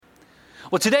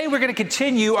Well, today we're going to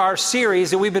continue our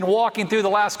series that we've been walking through the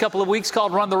last couple of weeks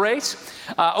called Run the Race.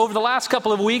 Over the last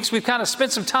couple of weeks, we've kind of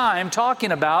spent some time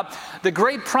talking about the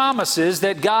great promises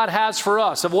that God has for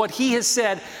us, of what He has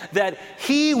said that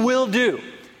He will do.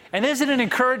 And isn't it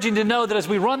encouraging to know that as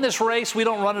we run this race, we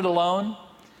don't run it alone?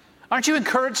 Aren't you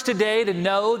encouraged today to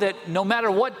know that no matter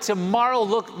what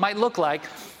tomorrow might look like,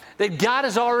 that God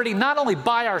is already not only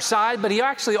by our side, but He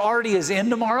actually already is in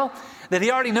tomorrow? That He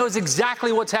already knows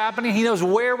exactly what's happening. He knows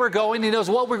where we're going. He knows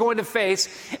what we're going to face.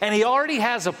 And He already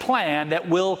has a plan that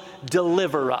will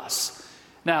deliver us.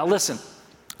 Now, listen,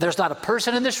 there's not a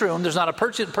person in this room, there's not a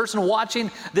person watching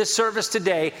this service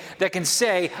today that can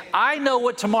say, I know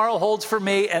what tomorrow holds for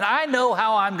me, and I know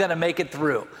how I'm going to make it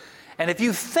through. And if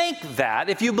you think that,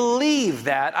 if you believe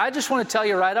that, I just want to tell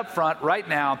you right up front, right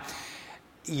now,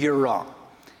 you're wrong.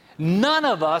 None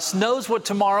of us knows what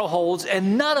tomorrow holds,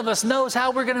 and none of us knows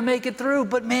how we're going to make it through.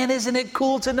 But man, isn't it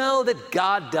cool to know that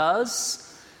God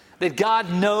does? That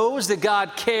God knows, that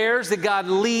God cares, that God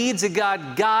leads, that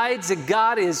God guides, that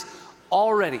God is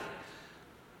already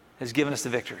has given us the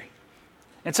victory.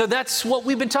 And so that's what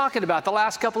we've been talking about the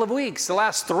last couple of weeks. The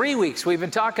last 3 weeks we've been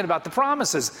talking about the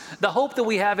promises, the hope that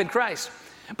we have in Christ.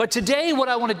 But today what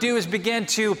I want to do is begin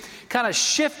to kind of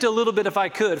shift a little bit, if I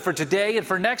could, for today and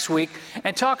for next week,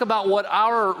 and talk about what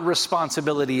our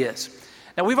responsibility is.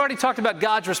 Now, we've already talked about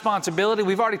God's responsibility.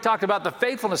 We've already talked about the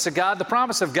faithfulness of God, the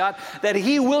promise of God, that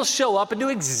He will show up and do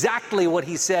exactly what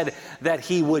He said that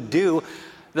He would do.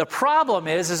 The problem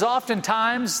is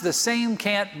oftentimes the same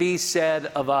can't be said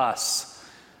of us.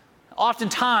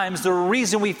 Oftentimes, the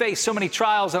reason we face so many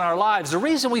trials in our lives, the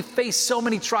reason we face so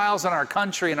many trials in our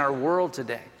country and our world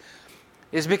today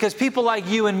is because people like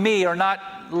you and me are not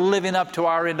living up to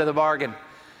our end of the bargain.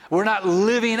 We're not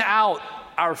living out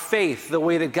our faith the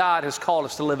way that God has called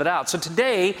us to live it out. So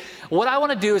today, what I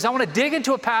want to do is I want to dig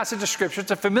into a passage of Scripture.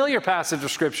 It's a familiar passage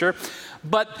of Scripture,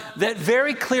 but that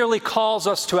very clearly calls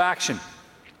us to action.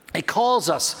 It calls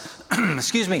us,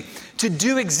 to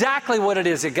do exactly what it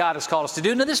is that God has called us to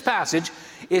do. Now, this passage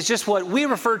is just what we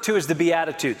refer to as the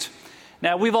Beatitudes.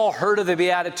 Now, we've all heard of the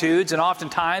Beatitudes, and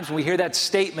oftentimes when we hear that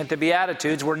statement, the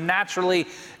Beatitudes, we're naturally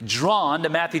drawn to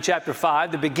Matthew chapter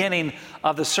 5, the beginning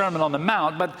of the Sermon on the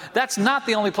Mount, but that's not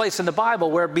the only place in the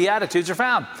Bible where Beatitudes are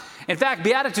found. In fact,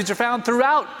 Beatitudes are found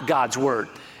throughout God's Word.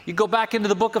 You go back into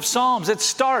the book of Psalms, it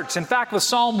starts, in fact, with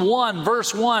Psalm 1,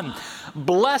 verse 1.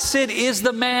 Blessed is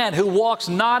the man who walks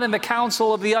not in the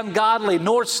counsel of the ungodly,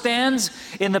 nor stands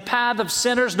in the path of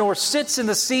sinners, nor sits in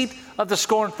the seat of the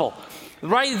scornful.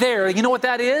 Right there, you know what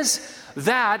that is?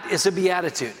 That is a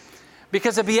beatitude.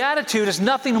 Because a beatitude is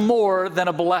nothing more than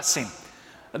a blessing.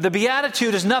 The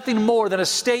beatitude is nothing more than a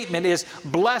statement is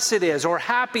blessed is, or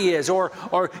happy is,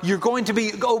 or you're going to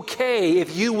be okay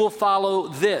if you will follow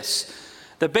this.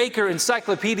 The Baker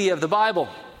Encyclopedia of the Bible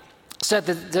said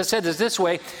it this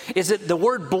way, is that the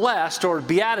word blessed or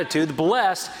beatitude,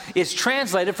 blessed, is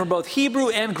translated from both Hebrew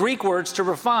and Greek words to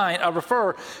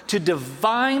refer to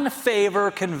divine favor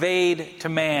conveyed to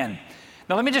man.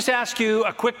 Now let me just ask you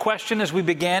a quick question as we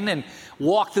begin and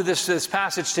walk through this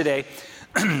passage today.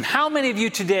 How many of you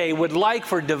today would like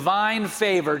for divine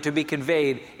favor to be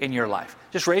conveyed in your life?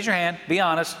 Just raise your hand, be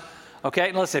honest. Okay,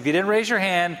 and listen, if you didn't raise your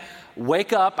hand,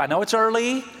 wake up. I know it's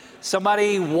early.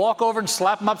 Somebody walk over and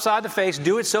slap them upside the face.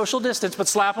 Do it social distance, but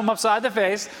slap them upside the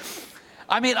face.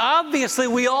 I mean, obviously,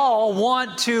 we all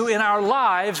want to, in our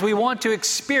lives, we want to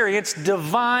experience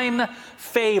divine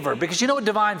favor. Because you know what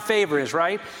divine favor is,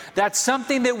 right? That's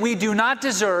something that we do not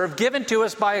deserve, given to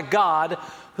us by a God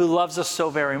who loves us so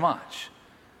very much.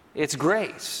 It's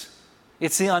grace.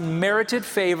 It's the unmerited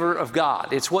favor of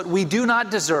God. It's what we do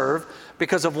not deserve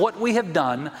because of what we have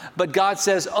done, but God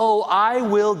says, oh, I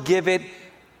will give it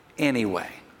anyway.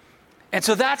 And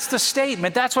so that's the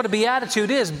statement. That's what a beatitude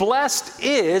is. Blessed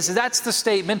is, that's the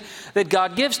statement that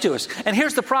God gives to us. And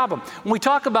here's the problem. When we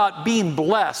talk about being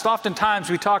blessed, oftentimes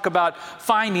we talk about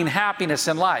finding happiness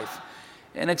in life.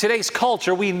 And in today's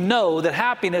culture, we know that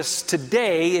happiness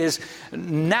today is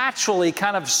naturally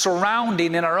kind of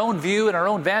surrounding in our own view and our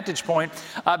own vantage point.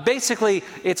 Basically,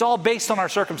 it's all based on our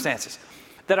circumstances.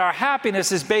 That our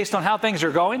happiness is based on how things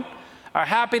are going. Our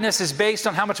happiness is based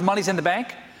on how much money's in the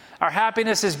bank. Our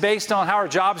happiness is based on how our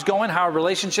job's going, how our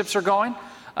relationships are going,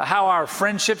 how our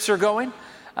friendships are going.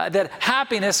 That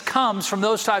happiness comes from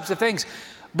those types of things.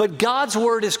 But God's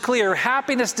word is clear.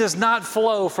 Happiness does not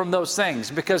flow from those things,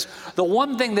 because the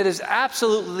one thing that is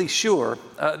absolutely sure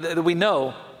that we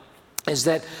know is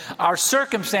that our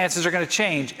circumstances are going to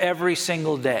change every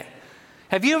single day.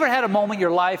 Have you ever had a moment in your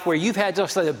life where you've had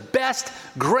just the best,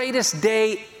 greatest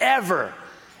day ever,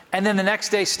 and then the next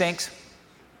day stinks? Have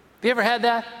you ever had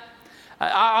that?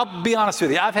 I'll be honest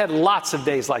with you, I've had lots of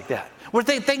days like that, where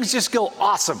things just go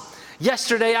awesome.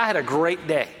 Yesterday, I had a great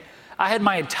day. I had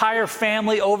my entire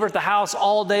family over at the house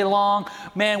all day long.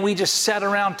 Man, we just sat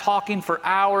around talking for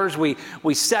hours. We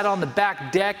sat on the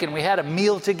back deck and we had a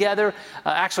meal together,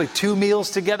 actually 2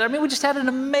 meals together. I mean, we just had an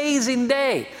amazing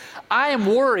day. I am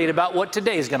worried about what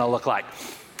today is going to look like.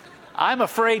 I'm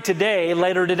afraid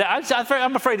later today,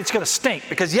 I'm afraid it's going to stink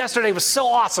because yesterday was so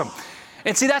awesome.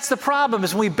 And see, that's the problem,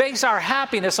 is when we base our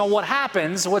happiness on what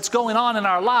happens, what's going on in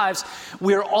our lives,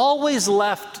 we're always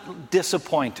left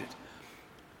disappointed.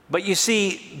 But you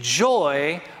see,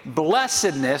 joy,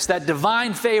 blessedness, that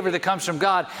divine favor that comes from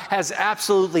God has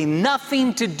absolutely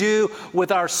nothing to do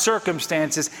with our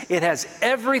circumstances. It has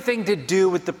everything to do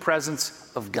with the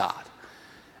presence of God.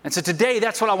 And so today,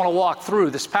 that's what I want to walk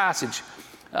through, this passage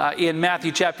in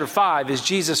Matthew chapter 5, as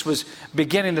Jesus was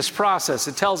beginning this process.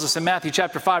 It tells us in Matthew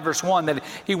chapter 5, verse 1, that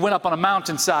he went up on a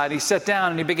mountainside, he sat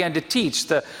down and he began to teach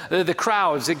the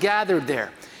crowds that gathered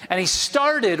there. And he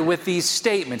started with these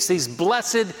statements, these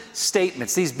blessed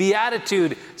statements, these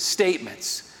beatitude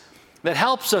statements that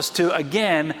helps us to,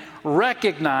 again,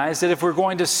 recognize that if we're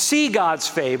going to see God's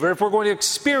favor, if we're going to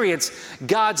experience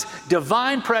God's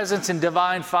divine presence and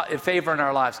divine favor in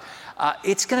our lives,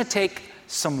 it's going to take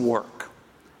some work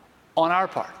on our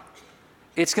part.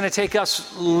 It's going to take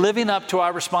us living up to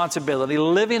our responsibility,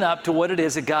 living up to what it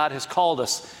is that God has called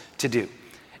us to do.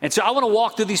 And so I want to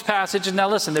walk through these passages. Now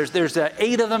listen, there's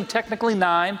 8 of them, technically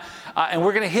 9, and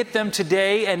we're going to hit them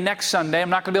today and next Sunday.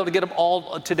 I'm not going to be able to get them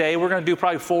all today. We're going to do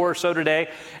probably 4 or so today,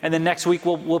 and then next week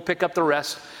we'll pick up the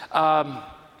rest. But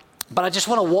I just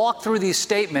want to walk through these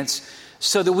statements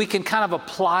so that we can kind of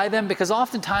apply them, because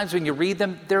oftentimes when you read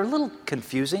them, they're a little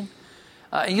confusing.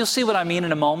 And you'll see what I mean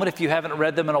in a moment if you haven't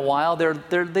read them in a while.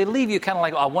 They leave you kind of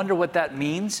like, I wonder what that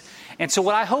means. And so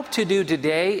what I hope to do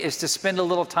today is to spend a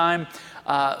little time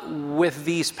with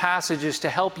these passages to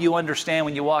help you understand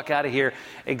when you walk out of here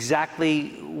exactly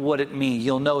what it means.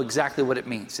 You'll know exactly what it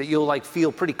means. That you'll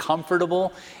feel pretty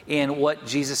comfortable in what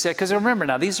Jesus said. Because remember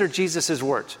now, these are Jesus's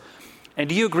words. And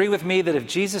do you agree with me that if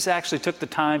Jesus actually took the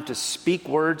time to speak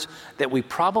words, that we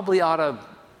probably ought to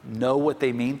know what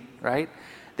they mean, right?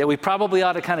 That we probably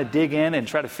ought to kind of dig in and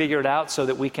try to figure it out so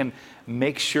that we can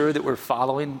make sure that we're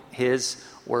following his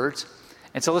words.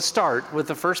 And so let's start with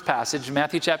the first passage,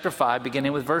 Matthew chapter 5,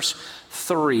 beginning with verse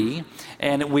 3.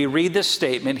 And we read this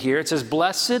statement here. It says,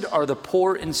 "Blessed are the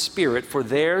poor in spirit, for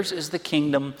theirs is the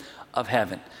kingdom of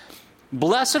heaven."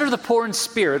 Blessed are the poor in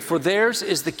spirit, for theirs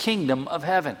is the kingdom of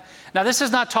heaven. Now, this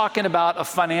is not talking about a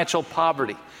financial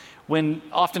poverty. When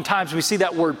oftentimes we see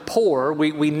that word poor,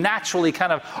 we naturally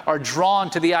kind of are drawn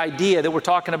to the idea that we're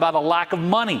talking about a lack of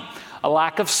money, a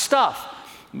lack of stuff.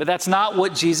 But that's not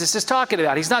what Jesus is talking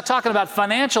about. He's not talking about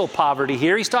financial poverty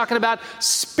here. He's talking about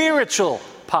spiritual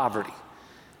poverty.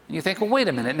 And you think, well, wait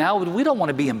a minute. Now, we don't want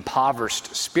to be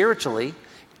impoverished spiritually.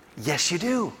 Yes, you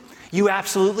do. You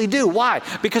absolutely do. Why?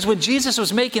 Because when Jesus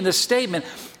was making this statement,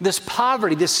 this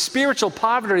poverty, this spiritual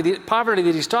poverty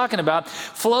that he's talking about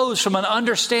flows from an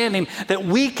understanding that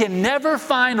we can never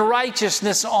find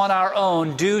righteousness on our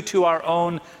own due to our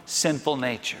own sinful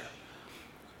nature.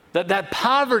 That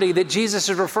poverty that Jesus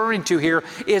is referring to here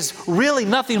is really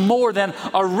nothing more than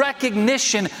a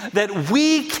recognition that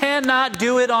we cannot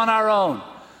do it on our own,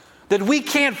 that we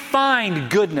can't find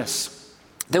goodness,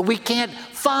 that we can't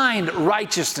find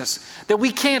righteousness, that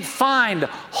we can't find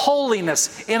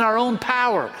holiness in our own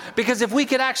power. Because if we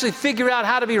could actually figure out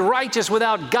how to be righteous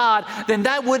without God, then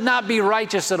that would not be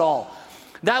righteous at all.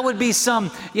 That would be some,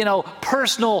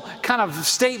 personal kind of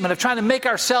statement of trying to make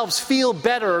ourselves feel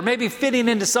better, or maybe fitting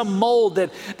into some mold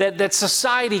that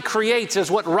society creates as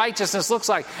what righteousness looks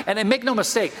like. And make no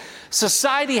mistake,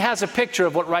 society has a picture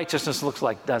of what righteousness looks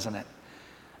like, doesn't it?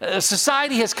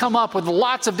 Society has come up with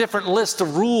lots of different lists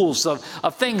of rules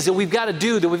of things that we've got to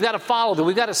do, that we've got to follow, that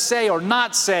we've got to say or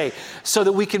not say so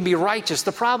that we can be righteous.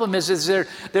 The problem is they're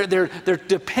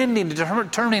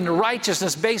determining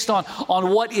righteousness based on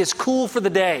what is cool for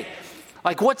the day.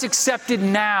 Like what's accepted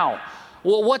now.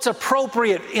 Well, what's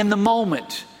appropriate in the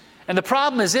moment. And the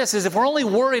problem is this, is if we're only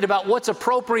worried about what's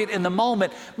appropriate in the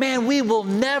moment, man, we will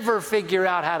never figure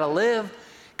out how to live.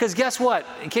 Because guess what?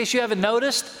 In case you haven't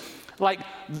noticed,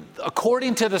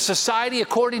 according to the society,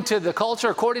 according to the culture,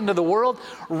 according to the world,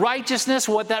 righteousness,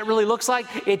 what that really looks like,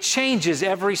 it changes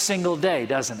every single day,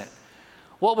 doesn't it?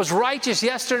 What was righteous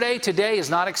yesterday, today is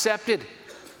not accepted.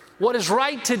 What is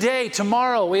right today,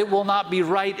 tomorrow, it will not be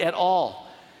right at all.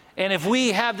 And if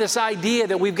we have this idea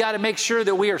that we've got to make sure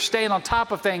that we are staying on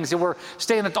top of things, and we're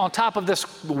staying on top of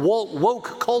this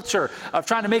woke culture of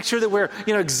trying to make sure that we're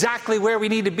exactly where we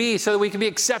need to be so that we can be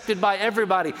accepted by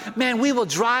everybody, man, we will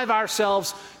drive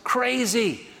ourselves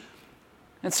crazy.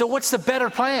 And so what's the better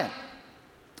plan?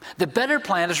 The better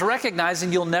plan is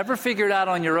recognizing you'll never figure it out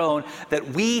on your own, that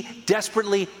we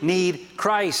desperately need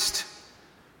Christ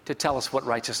to tell us what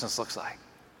righteousness looks like.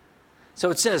 So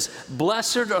it says,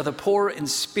 blessed are the poor in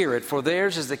spirit, for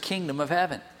theirs is the kingdom of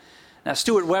heaven. Now,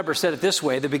 Stuart Weber said it this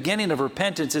way: the beginning of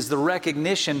repentance is the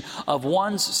recognition of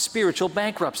one's spiritual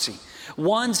bankruptcy,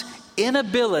 one's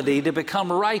inability to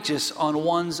become righteous on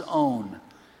one's own.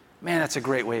 Man, that's a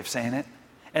great way of saying it.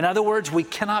 In other words, we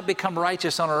cannot become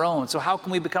righteous on our own. So how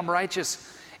can we become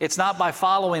righteous? It's not by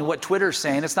following what Twitter's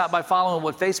saying. It's not by following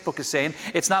what Facebook is saying.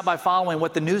 It's not by following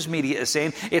what the news media is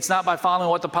saying. It's not by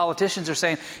following what the politicians are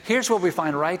saying. Here's where we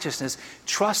find righteousness: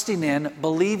 trusting in,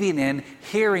 believing in,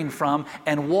 hearing from,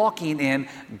 and walking in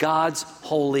God's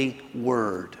holy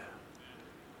word.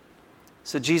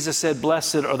 So Jesus said,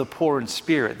 blessed are the poor in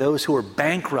spirit, those who are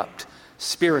bankrupt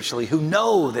spiritually, who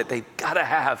know that they've got to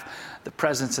have the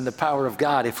presence and the power of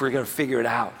God if we're going to figure it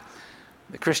out.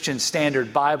 The Christian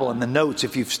Standard Bible and the notes,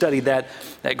 if you've studied that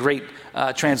great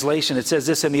translation, it says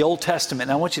this in the Old Testament.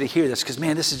 And I want you to hear this because,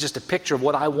 man, this is just a picture of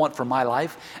what I want for my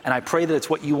life. And I pray that it's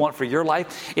what you want for your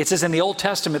life. It says in the Old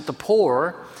Testament, the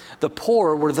poor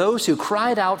were those who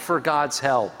cried out for God's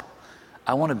help.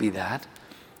 I want to be that.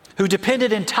 Who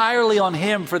depended entirely on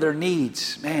Him for their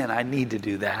needs. Man, I need to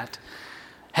do that.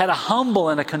 Had a humble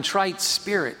and a contrite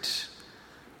spirit.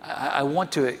 I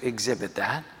want to exhibit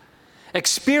that.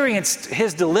 Experienced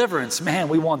His deliverance. Man,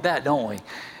 we want that, don't we?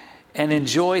 And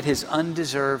enjoyed His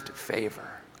undeserved favor.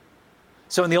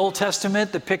 So in the Old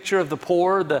Testament, the picture of the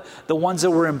poor, the ones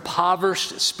that were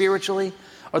impoverished spiritually,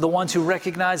 are the ones who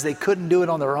recognized they couldn't do it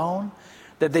on their own,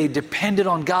 that they depended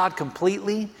on God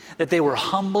completely, that they were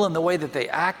humble in the way that they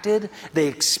acted, they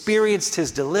experienced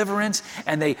His deliverance,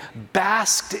 and they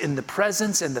basked in the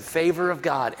presence and the favor of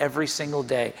God every single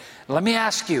day. Let me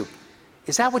ask you,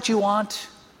 is that what you want?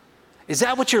 Is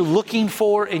that what you're looking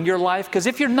for in your life? Because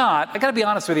if you're not, I got to be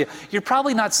honest with you, you're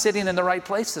probably not sitting in the right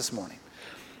place this morning.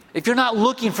 If you're not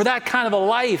looking for that kind of a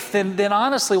life, then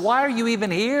honestly, why are you even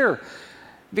here?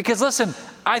 Because listen,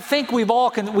 I think we all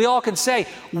can say,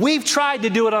 we've tried to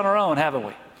do it on our own, haven't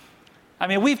we? I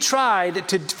mean, we've tried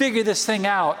to figure this thing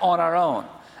out on our own.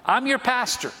 I'm your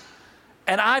pastor,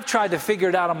 and I've tried to figure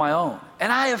it out on my own.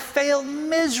 And I have failed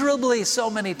miserably so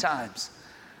many times.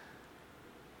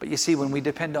 But you see, when we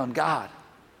depend on God,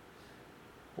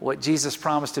 what Jesus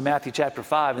promised in Matthew chapter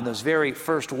 5 in those very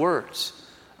first words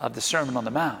of the Sermon on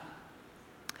the Mount,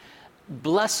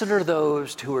 blessed are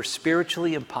those who are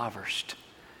spiritually impoverished,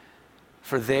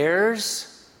 for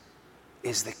theirs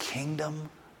is the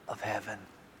kingdom of heaven.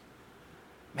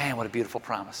 Man, what a beautiful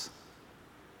promise.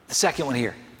 The second one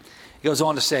here, he goes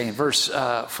on to say in verse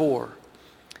 4.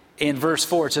 In verse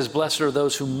 4 it says, blessed are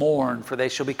those who mourn, for they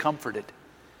shall be comforted.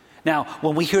 Now,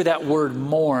 when we hear that word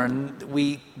mourn,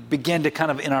 we begin to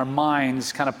kind of in our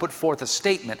minds kind of put forth a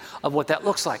statement of what that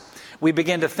looks like. We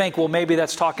begin to think, well, maybe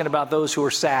that's talking about those who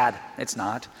are sad. It's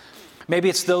not. Maybe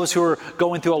it's those who are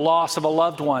going through a loss of a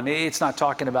loved one. It's not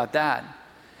talking about that.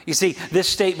 You see, this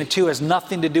statement too has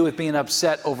nothing to do with being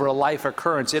upset over a life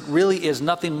occurrence. It really is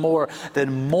nothing more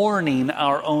than mourning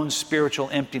our own spiritual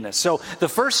emptiness. So the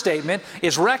first statement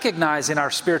is recognizing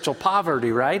our spiritual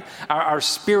poverty, right? Our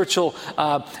spiritual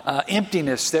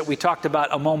emptiness that we talked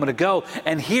about a moment ago.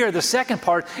 And here, the second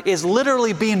part is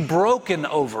literally being broken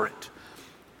over it.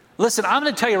 Listen, I'm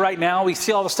going to tell you right now, we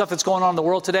see all the stuff that's going on in the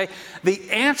world today.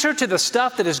 The answer to the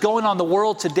stuff that is going on in the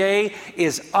world today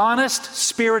is honest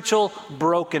spiritual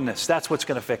brokenness. That's what's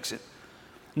going to fix it.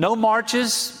 No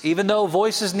marches, even though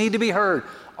voices need to be heard,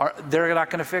 they're not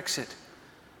going to fix it.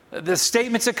 The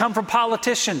statements that come from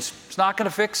politicians, it's not going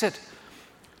to fix it.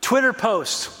 Twitter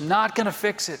posts, not going to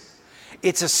fix it.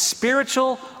 It's a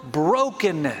spiritual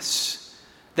brokenness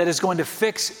that is going to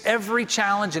fix every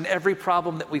challenge and every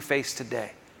problem that we face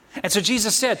today. And so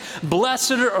Jesus said,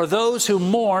 blessed are those who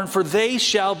mourn, for they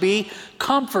shall be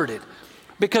comforted.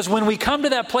 Because when we come to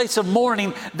that place of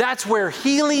mourning, that's where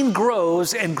healing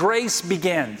grows and grace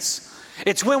begins.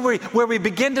 It's when where we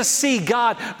begin to see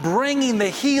God bringing the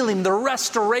healing, the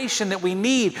restoration that we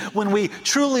need when we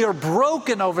truly are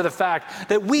broken over the fact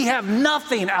that we have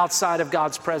nothing outside of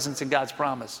God's presence and God's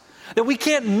promise. That we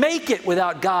can't make it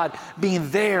without God being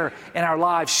there in our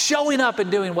lives, showing up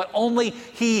and doing what only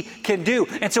He can do.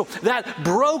 And so that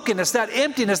brokenness, that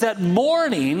emptiness, that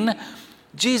mourning,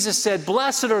 Jesus said,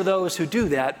 blessed are those who do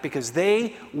that because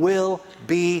they will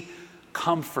be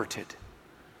comforted.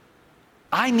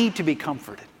 I need to be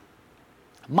comforted.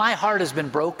 My heart has been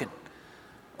broken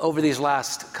over these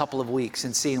last couple of weeks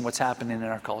in seeing what's happening in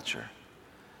our culture.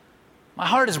 My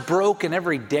heart is broken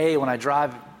every day when I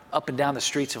drive up and down the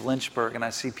streets of Lynchburg and I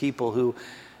see people who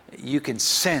you can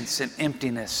sense an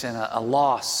emptiness and a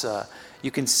loss.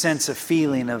 You can sense a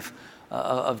feeling of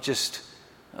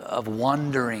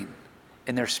wandering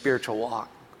in their spiritual walk.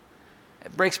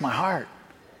 It breaks my heart.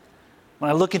 When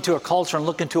I look into a culture and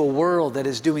look into a world that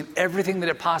is doing everything that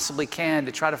it possibly can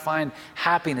to try to find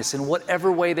happiness in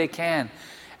whatever way they can,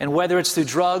 and whether it's through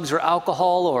drugs or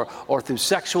alcohol or through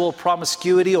sexual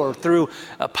promiscuity or through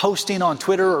posting on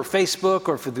Twitter or Facebook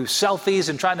or through selfies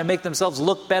and trying to make themselves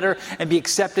look better and be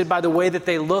accepted by the way that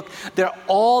they look,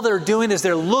 all they're doing is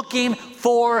they're looking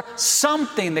for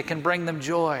something that can bring them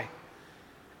joy.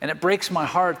 And it breaks my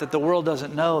heart that the world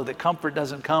doesn't know that comfort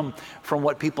doesn't come from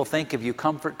what people think of you.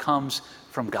 Comfort comes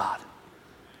from God.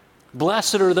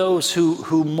 Blessed are those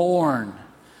who mourn,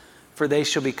 for they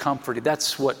shall be comforted.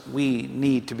 That's what we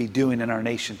need to be doing in our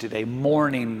nation today,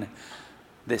 mourning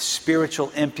the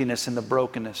spiritual emptiness and the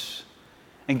brokenness,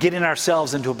 and getting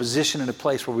ourselves into a position and a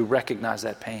place where we recognize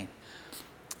that pain.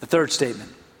 The third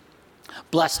statement,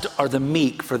 blessed are the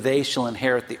meek, for they shall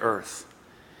inherit the earth.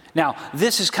 Now,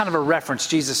 this is kind of a reference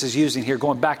Jesus is using here,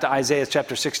 going back to Isaiah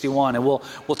chapter 61, and we'll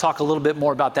talk a little bit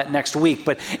more about that next week.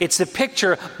 But it's the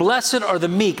picture, blessed are the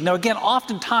meek. Now, again,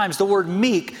 oftentimes the word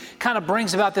meek kind of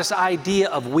brings about this idea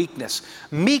of weakness.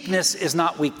 Meekness is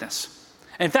not weakness.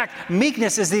 In fact,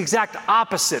 meekness is the exact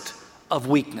opposite of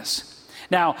weakness.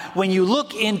 Now, when you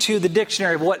look into the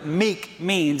dictionary of what meek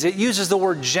means, it uses the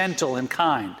word gentle and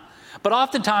kind. But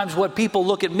oftentimes what people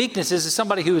look at meekness is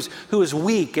somebody who is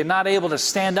weak and not able to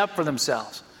stand up for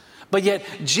themselves. But yet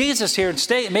Jesus here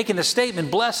making the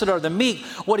statement, blessed are the meek,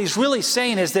 what he's really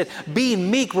saying is that being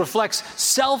meek reflects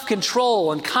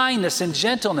self-control and kindness and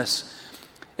gentleness.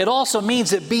 It also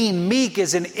means that being meek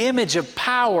is an image of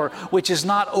power which is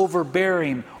not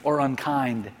overbearing or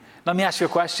unkind. Let me ask you a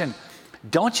question.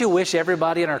 Don't you wish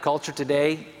everybody in our culture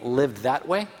today lived that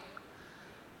way?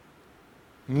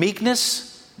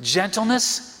 Meekness,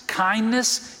 gentleness,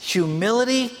 kindness,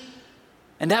 humility,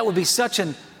 and that would be such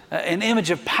an image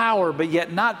of power, but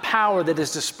yet not power that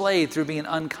is displayed through being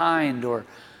unkind or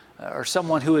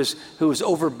someone who is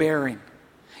overbearing.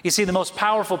 You see, the most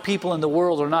powerful people in the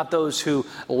world are not those who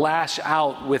lash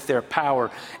out with their power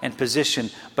and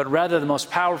position, but rather the most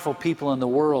powerful people in the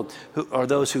world are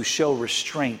those who show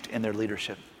restraint in their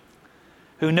leadership,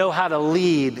 who know how to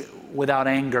lead without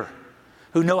anger,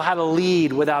 who know how to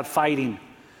lead without fighting,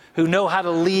 who know how to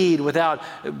lead without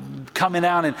coming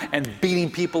out and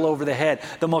beating people over the head.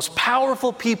 The most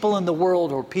powerful people in the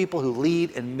world are people who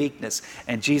lead in meekness.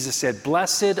 And Jesus said,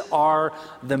 blessed are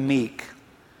the meek,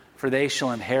 for they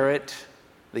shall inherit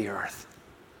the earth.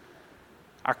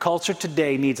 Our culture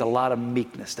today needs a lot of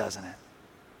meekness, doesn't it?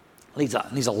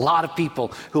 It needs a lot of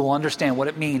people who will understand what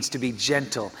it means to be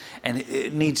gentle, and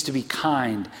it needs to be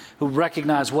kind, who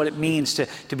recognize what it means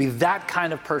to be that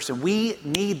kind of person. We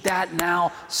need that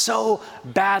now so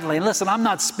badly. And listen, I'm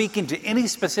not speaking to any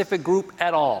specific group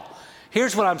at all.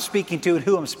 Here's what I'm speaking to and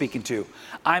who I'm speaking to.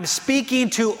 I'm speaking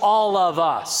to all of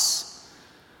us.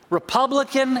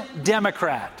 Republican,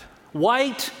 Democrat,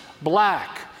 white,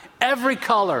 black, every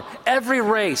color, every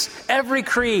race, every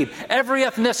creed, every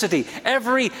ethnicity,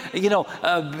 every,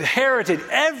 heritage,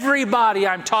 everybody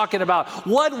I'm talking about.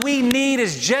 What we need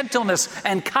is gentleness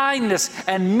and kindness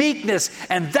and meekness,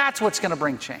 and that's what's going to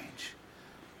bring change.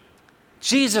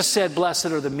 Jesus said, blessed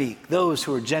are the meek, those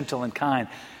who are gentle and kind,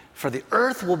 for the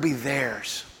earth will be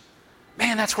theirs.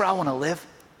 Man, that's where I want to live.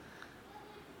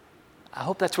 I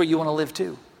hope that's where you want to live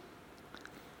too.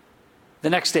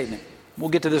 The next statement. We'll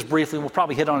get to this briefly. We'll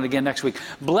probably hit on it again next week.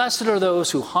 Blessed are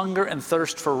those who hunger and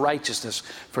thirst for righteousness,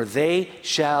 for they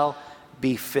shall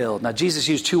be filled. Now, Jesus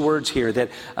used two words here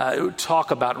that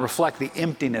talk about and reflect the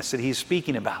emptiness that he's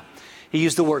speaking about. He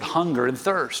used the word hunger and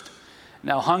thirst.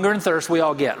 Now, hunger and thirst we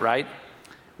all get, right?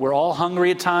 We're all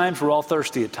hungry at times. We're all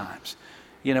thirsty at times.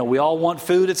 We all want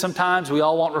food at some times. We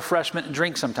all want refreshment and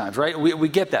drink sometimes, right? We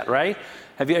get that, right?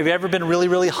 Have you ever been really,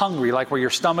 really hungry, like where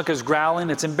your stomach is growling?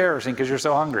 It's embarrassing because you're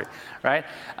so hungry, right?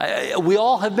 We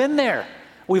all have been there.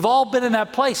 We've all been in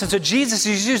that place. And so Jesus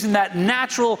is using that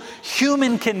natural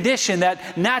human condition,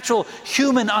 that natural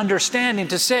human understanding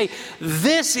to say,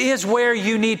 this is where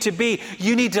you need to be.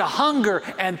 You need to hunger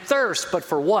and thirst, but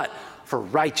for what? For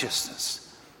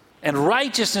righteousness. And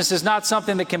righteousness is not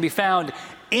something that can be found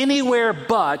anywhere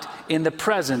but in the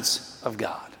presence of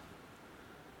God.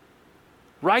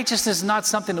 Righteousness is not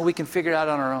something that we can figure out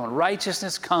on our own.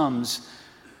 Righteousness comes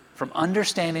from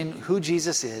understanding who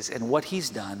Jesus is and what he's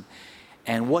done,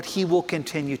 and what he will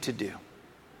continue to do.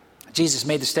 Jesus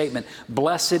made the statement,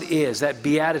 blessed is, that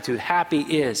beatitude, happy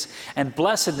is. And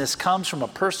blessedness comes from a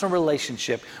personal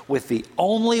relationship with the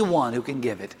only one who can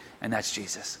give it, and that's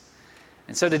Jesus.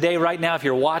 And so today, right now, if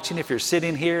you're watching, if you're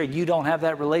sitting here and you don't have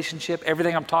that relationship,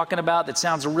 everything I'm talking about that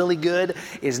sounds really good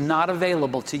is not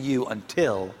available to you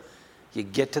until you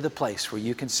get to the place where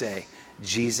you can say,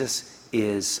 Jesus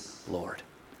is Lord.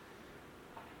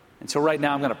 And so right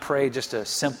now I'm going to pray just a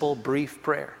simple, brief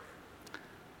prayer.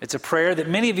 It's a prayer that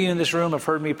many of you in this room have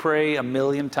heard me pray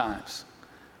 1,000,000 times.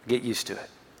 Get used to it,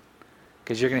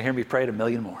 because you're going to hear me pray it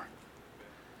 1,000,000 more.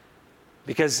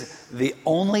 Because the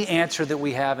only answer that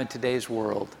we have in today's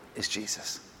world is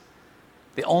Jesus.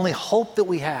 The only hope that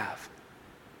we have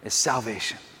is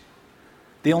salvation.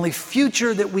 The only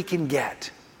future that we can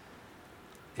get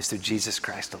is through Jesus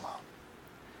Christ alone.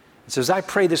 And so as I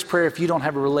pray this prayer, if you don't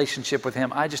have a relationship with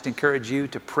him, I just encourage you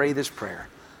to pray this prayer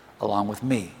along with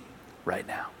me right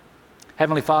now.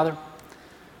 Heavenly Father,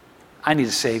 I need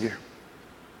a Savior.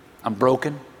 I'm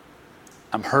broken.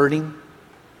 I'm hurting.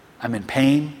 I'm in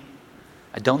pain.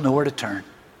 I don't know where to turn.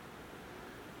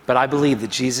 But I believe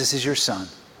that Jesus is your Son,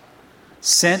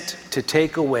 sent to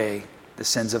take away the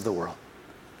sins of the world.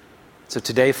 So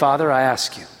today, Father, I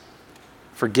ask you,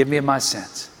 forgive me of my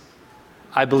sins.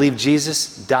 I believe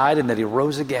Jesus died and that he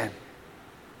rose again.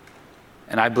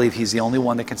 And I believe he's the only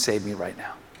one that can save me right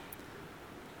now.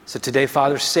 So today,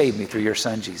 Father, save me through your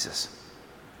Son, Jesus.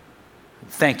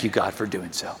 Thank you, God, for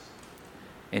doing so.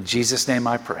 In Jesus' name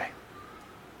I pray.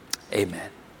 Amen.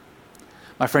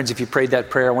 My friends, if you prayed that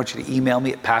prayer, I want you to email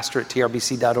me at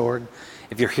pastor@trbc.org.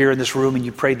 If you're here in this room and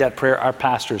you prayed that prayer, our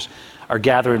pastors are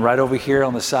gathering right over here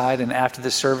on the side. And after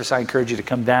this service, I encourage you to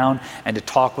come down and to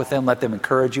talk with them. Let them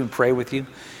encourage you and pray with you.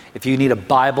 If you need a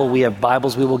Bible, we have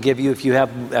Bibles we will give you. If you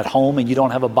have at home and you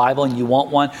don't have a Bible and you want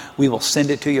one, we will send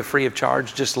it to you free of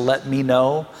charge. Just let me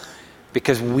know,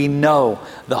 because we know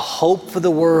the hope for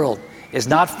the world is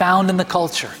not found in the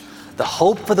culture. The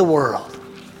hope for the world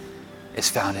is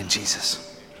found in Jesus.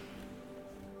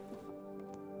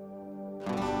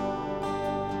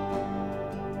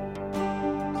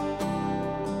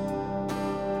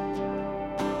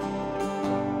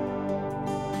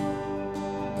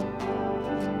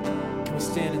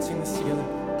 Stand and sing this together.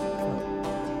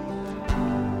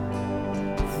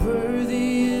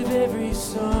 Worthy of every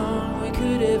song we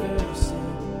could ever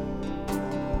sing,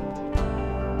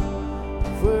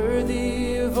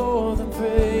 worthy of all the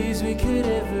praise we could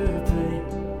ever bring,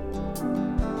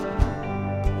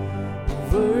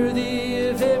 worthy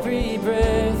of every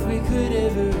breath we could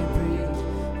ever breathe.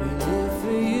 We live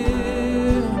for you.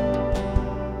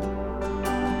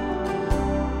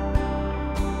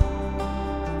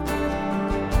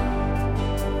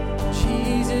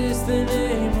 The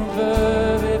name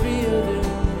above every other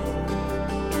name.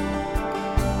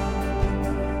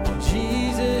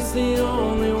 Jesus, the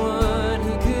only one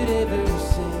who could ever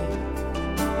save.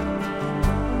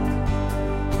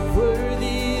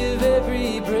 Worthy of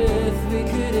every breath we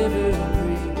could ever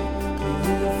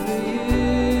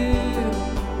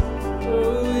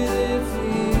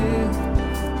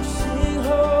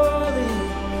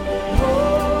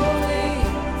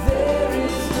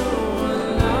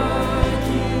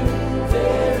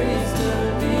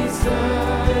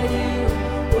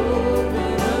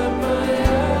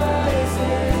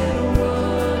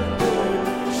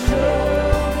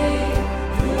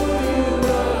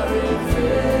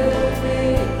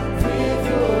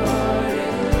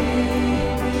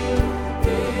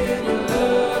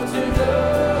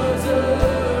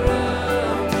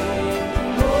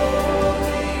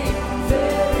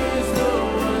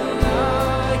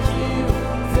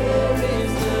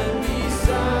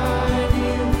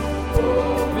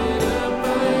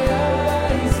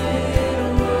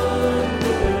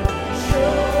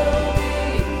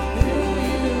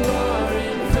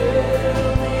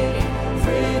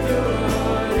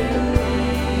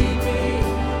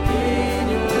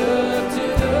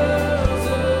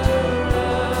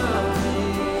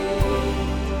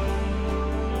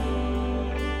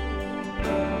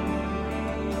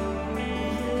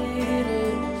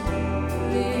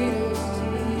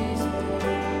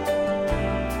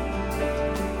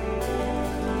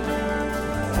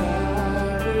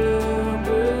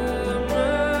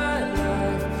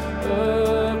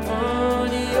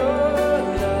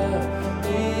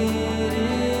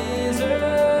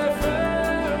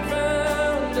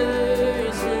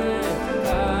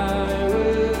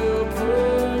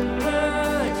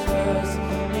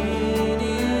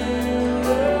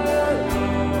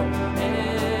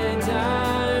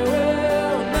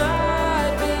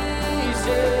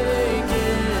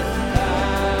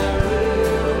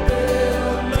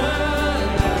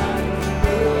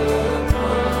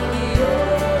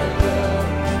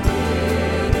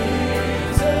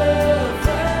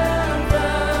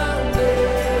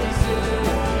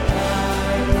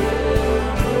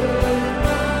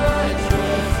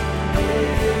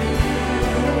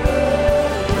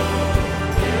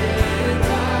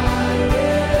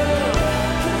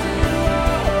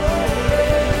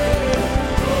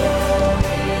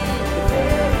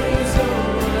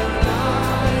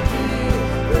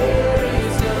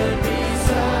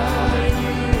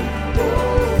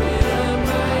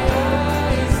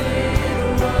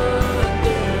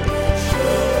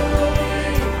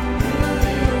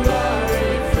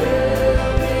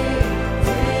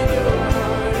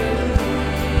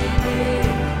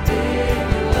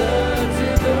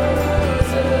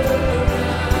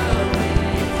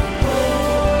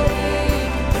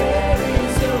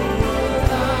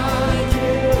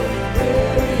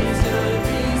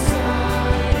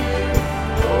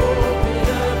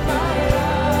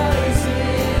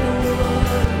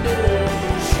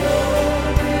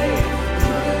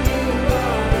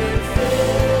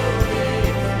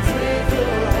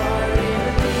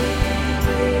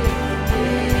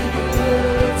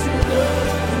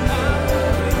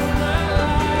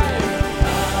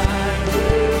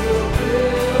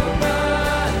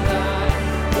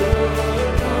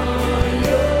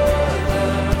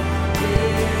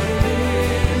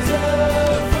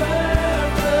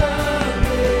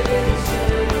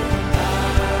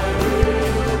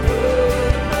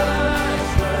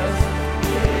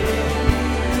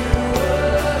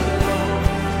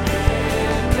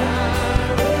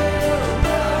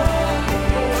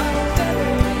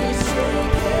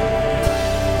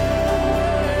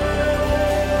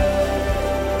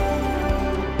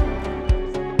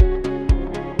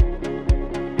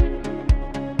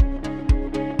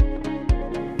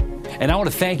And I want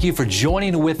to thank you for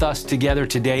joining with us together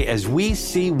today as we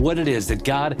see what it is that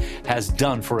God has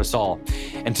done for us all.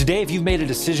 And today, if you've made a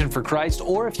decision for Christ,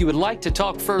 or if you would like to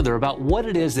talk further about what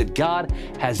it is that God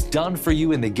has done for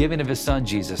you in the giving of His Son,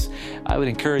 Jesus, I would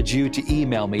encourage you to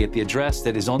email me at the address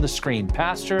that is on the screen,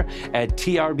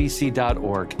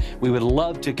 pastor@trbc.org. We would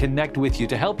love to connect with you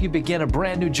to help you begin a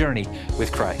brand new journey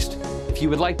with Christ. If you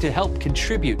would like to help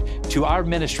contribute to our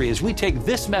ministry as we take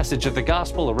this message of the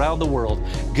gospel around the world,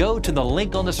 go to the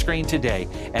link on the screen today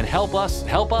and help us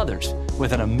help others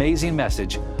with an amazing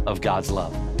message of God's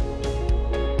love.